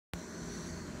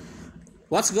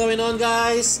What's going on,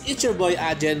 guys? It's your boy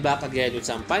Ajen back again with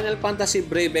some Final Fantasy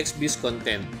Brave Exvius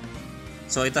content.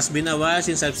 So it has been a while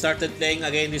since I've started playing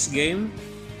again this game,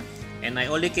 and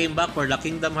I only came back for the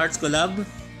Kingdom Hearts collab.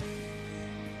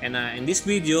 And in this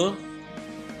video,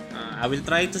 I will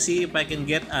try to see if I can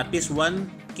get at least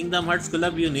one Kingdom Hearts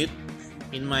collab unit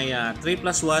in my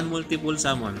 3+1 multiple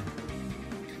summon.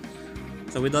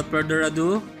 So without further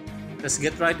ado, let's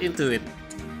get right into it.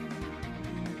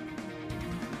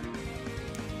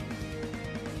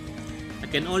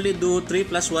 I can only do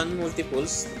 3+1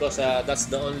 multiples because that's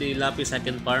the only lapis I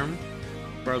can farm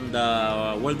from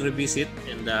the World Revisit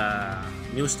and the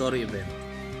new story event.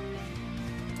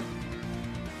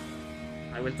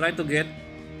 I will try to get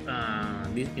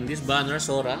in this banner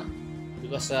Sora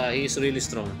because he is really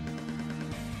strong.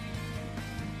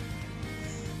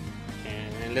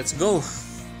 And let's go.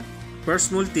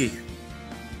 First multi.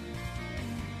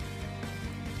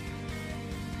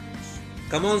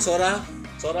 Come on, Sora.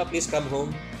 Sora, please come home.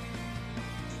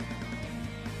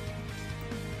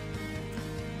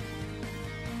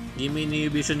 Give me new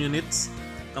vision units.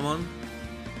 Come on.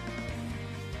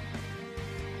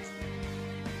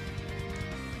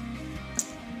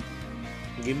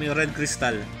 Give me red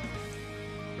crystal.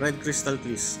 Red crystal,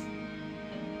 please.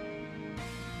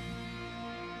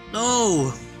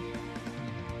 No!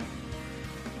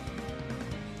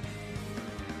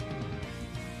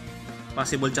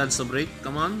 Possible chance to break.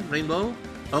 Come on, Rainbow.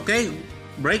 Okay,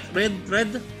 break,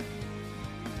 red.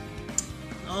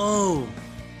 Oh.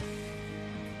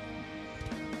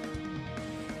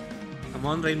 Come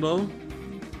on, Rainbow.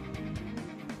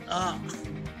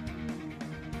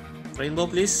 Rainbow,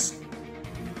 please.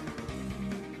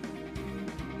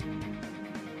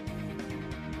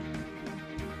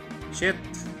 Shit.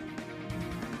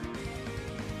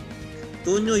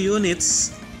 2 new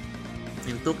units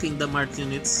and 2 Kingdom Hearts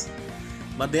units,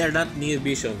 but they are not near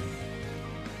vision.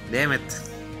 Damn it.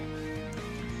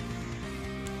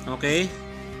 Okay.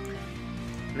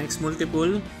 Next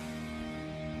multiple.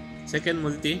 Second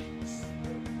multi.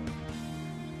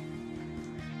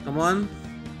 Come on.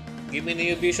 Give me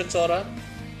new vision, Sora.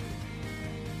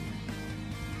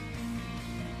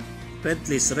 Red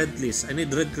please, red please. I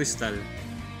need red crystal.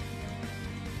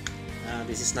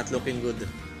 This is not looking good.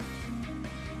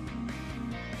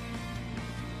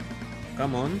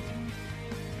 Come on.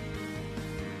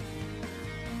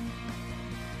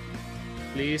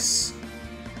 Please.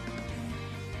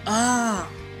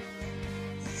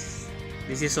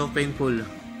 This is so painful.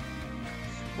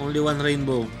 Only one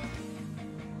rainbow.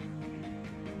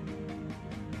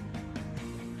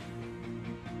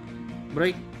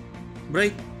 Break.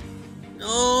 Break.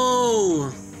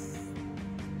 No!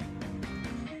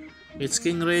 It's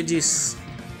King Regis.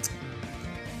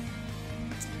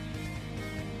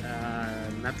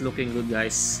 Not looking good,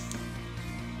 guys.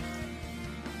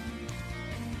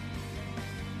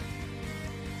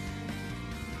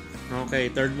 Okay,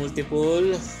 third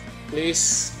multiple.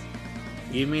 Please.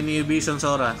 Give me new vision,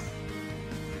 Sora.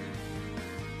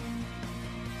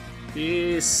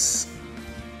 Please.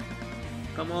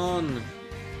 Come on.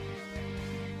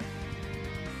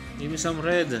 Give me some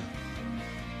red.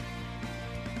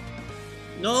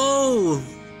 No!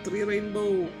 3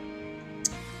 rainbow.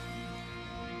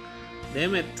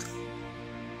 Damn it.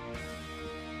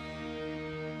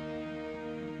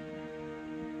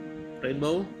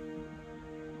 Rainbow.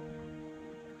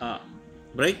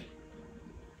 Break.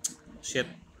 Shit.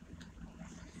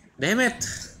 Damn it.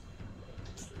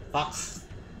 Fuck.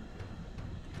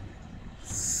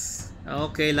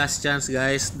 Okay, last chance,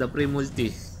 guys. The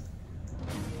pre-multi.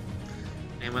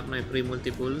 I'm at my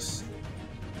pre-multiples.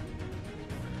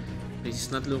 This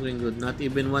is not looking good. Not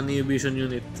even one new vision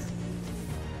unit.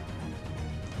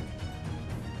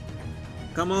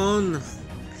 Come on.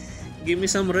 Give me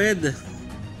some red.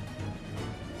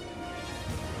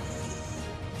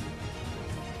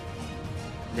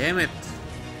 Damn it.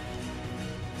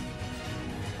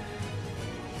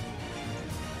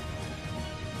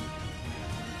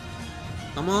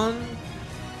 Come on.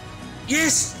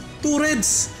 Yes! 2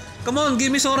 reds! Come on,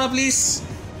 give me Sora, please.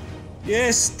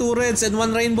 Yes, 2 reds and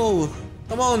 1 rainbow.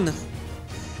 Come on.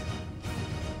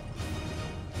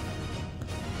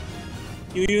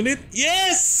 New unit?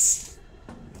 Yes!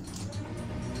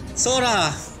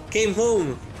 Sora came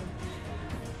home.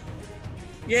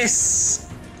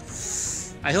 Yes!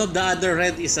 I hope the other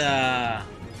red is a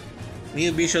new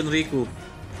vision Riku.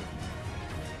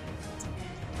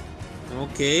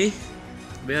 Okay.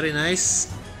 Very nice.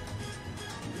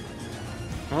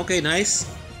 Okay, nice.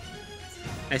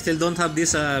 I still don't have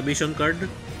this vision card.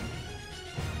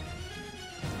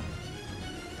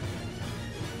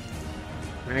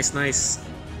 Nice, nice.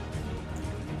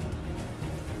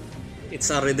 It's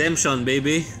a redemption,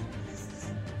 baby.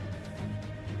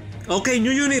 Okay,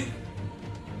 new unit.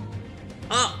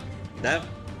 Ah,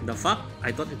 the fuck?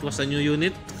 I thought it was a new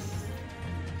unit.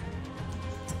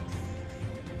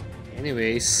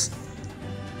 Anyways.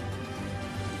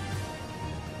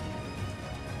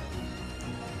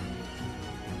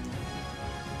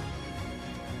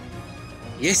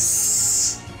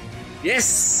 Yes! Yes!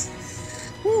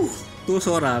 Woo! 2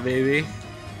 Sora, baby.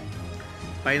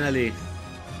 Finally.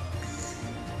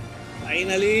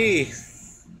 Finally!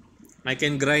 I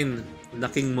can grind the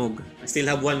King Mog. I still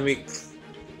have 1 week.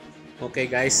 Okay,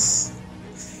 guys.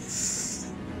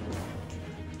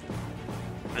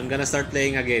 I'm gonna start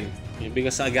playing again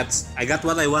because I got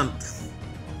what I want.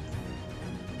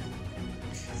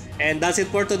 And that's it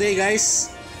for today,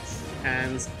 guys.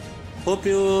 And hope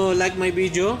you like my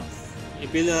video.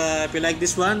 If you like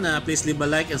this one, please leave a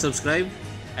like and subscribe.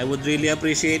 I would really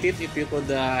appreciate it if you could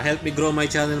help me grow my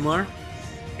channel more.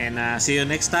 And see you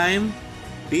next time.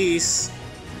 Peace.